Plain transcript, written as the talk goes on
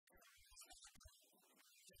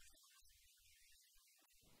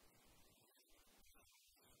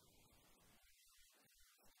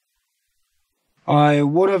I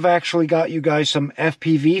would have actually got you guys some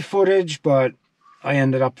FPV footage, but I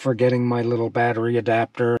ended up forgetting my little battery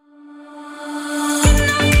adapter.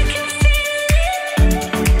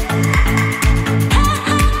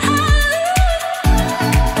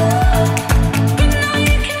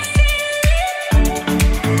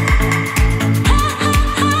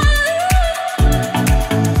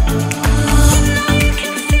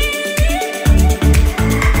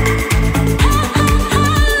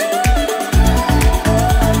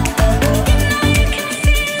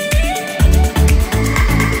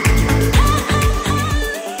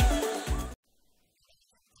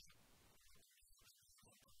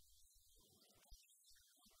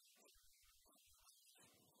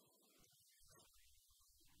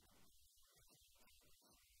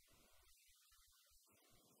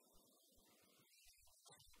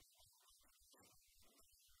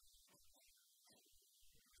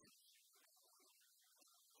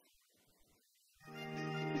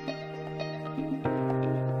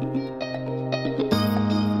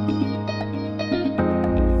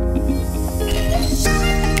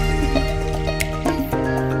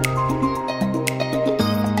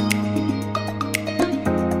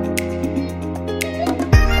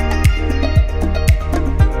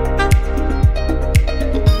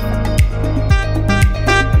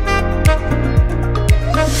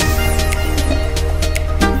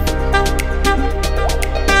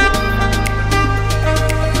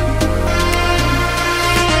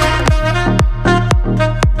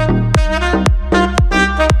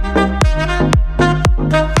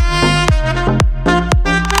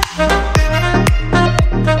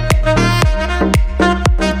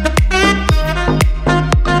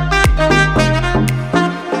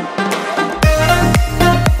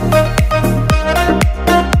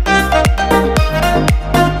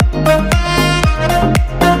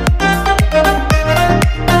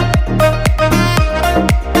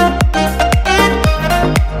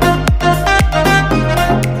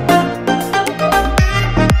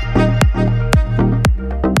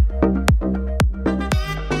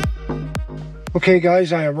 Okay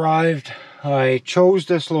guys, I arrived. I chose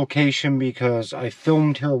this location because I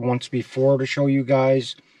filmed here once before to show you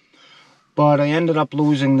guys, but I ended up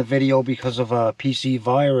losing the video because of a PC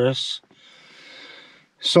virus.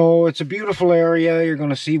 So it's a beautiful area. You're going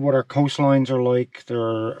to see what our coastlines are like.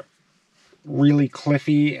 They're really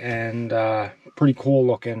cliffy and pretty cool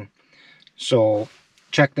looking. So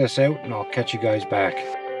check this out and I'll catch you guys back.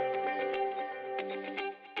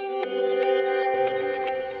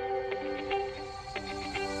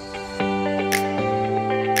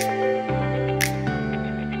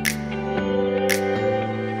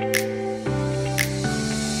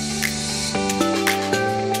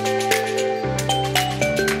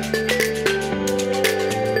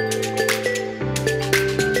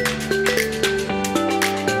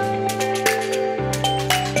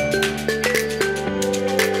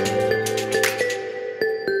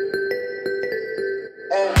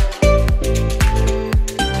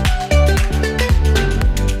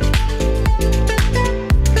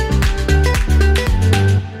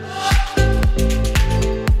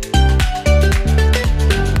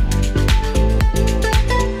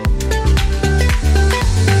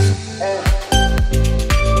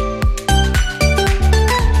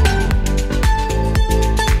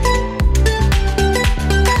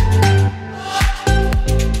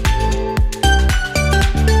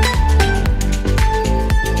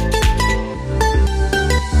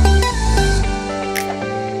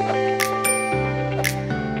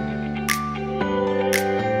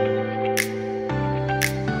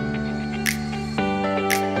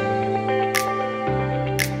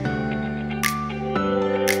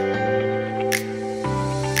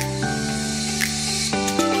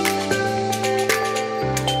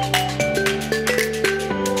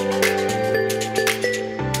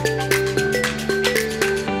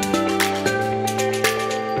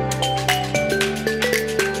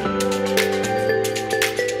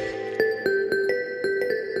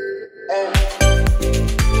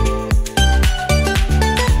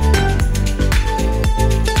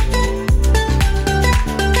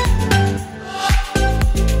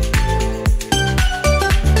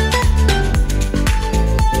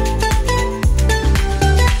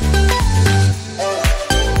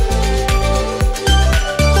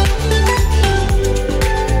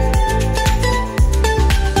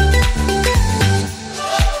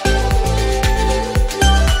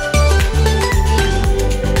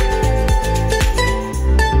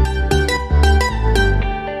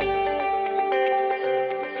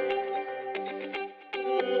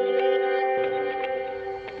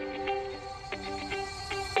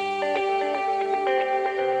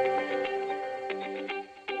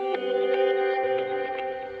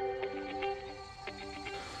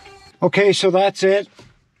 Okay, so that's it.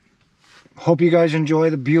 Hope you guys enjoy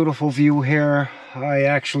the beautiful view here. I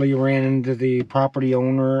actually ran into the property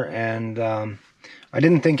owner, and I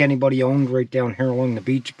didn't think anybody owned right down here along the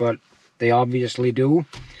beach, but they obviously do.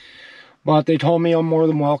 But they told me I'm more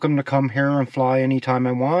than welcome to come here and fly anytime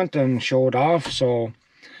I want and show it off. So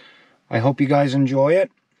I hope you guys enjoy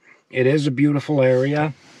it. It is a beautiful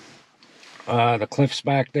area. The cliffs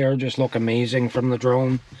back there just look amazing from the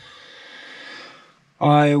drone.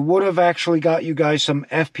 I would have actually got you guys some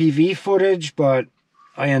FPV footage, but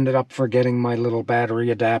I ended up forgetting my little battery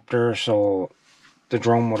adapter, so the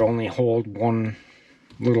drone would only hold one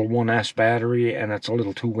little 1S battery, and it's a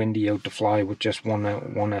little too windy out to fly with just one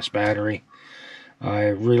 1S battery. I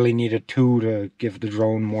really needed two to give the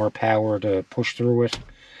drone more power to push through it.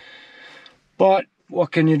 But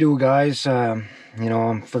what can you do, guys? You know,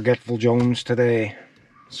 I'm Forgetful Jones today,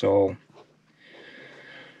 so...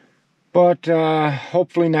 But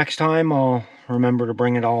hopefully next time I'll remember to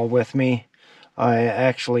bring it all with me. I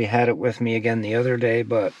actually had it with me again the other day,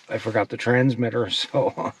 but I forgot the transmitter,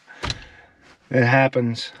 so it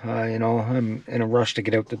happens. You know, I'm in a rush to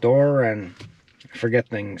get out the door and forget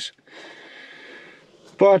things.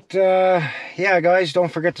 But yeah, guys,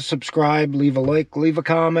 don't forget to subscribe, leave a like, leave a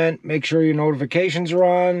comment, make sure your notifications are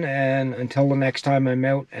on, and until the next time I'm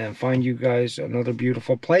out and find you guys another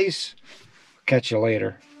beautiful place, catch you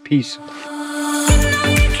later. Peace.